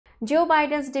Joe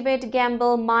Biden's debate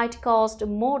gamble might cost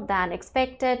more than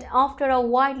expected after a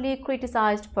widely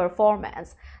criticized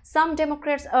performance. Some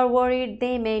Democrats are worried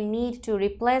they may need to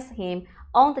replace him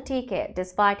on the ticket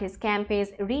despite his campaign's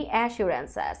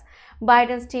reassurances.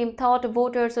 Biden's team thought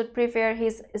voters would prefer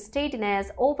his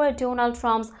steadiness over Donald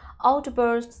Trump's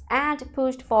outbursts and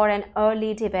pushed for an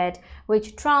early debate,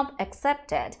 which Trump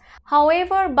accepted.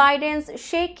 However, Biden's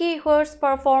shaky horse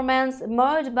performance,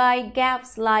 marred by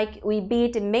gaffes like "we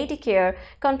beat Medicare,"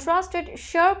 contrasted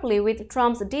sharply with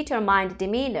Trump's determined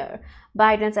demeanor.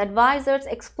 Biden's advisors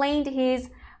explained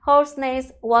his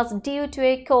hoarseness was due to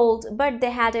a cold, but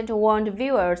they hadn't warned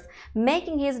viewers,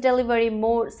 making his delivery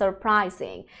more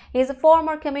surprising. His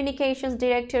former communications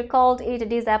director called it a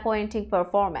disappointing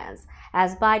performance.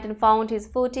 As Biden found his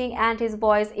footing and his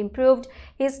voice improved,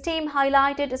 his team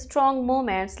highlighted strong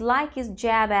moments like his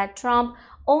jab at Trump.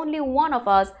 "Only one of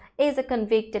us is a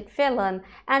convicted felon,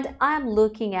 and I'm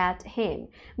looking at him."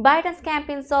 Biden's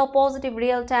campaign saw positive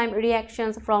real-time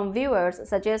reactions from viewers,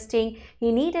 suggesting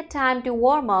he needed time to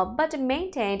warm up, but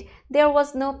maintained there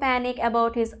was no panic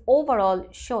about his overall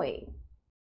showing.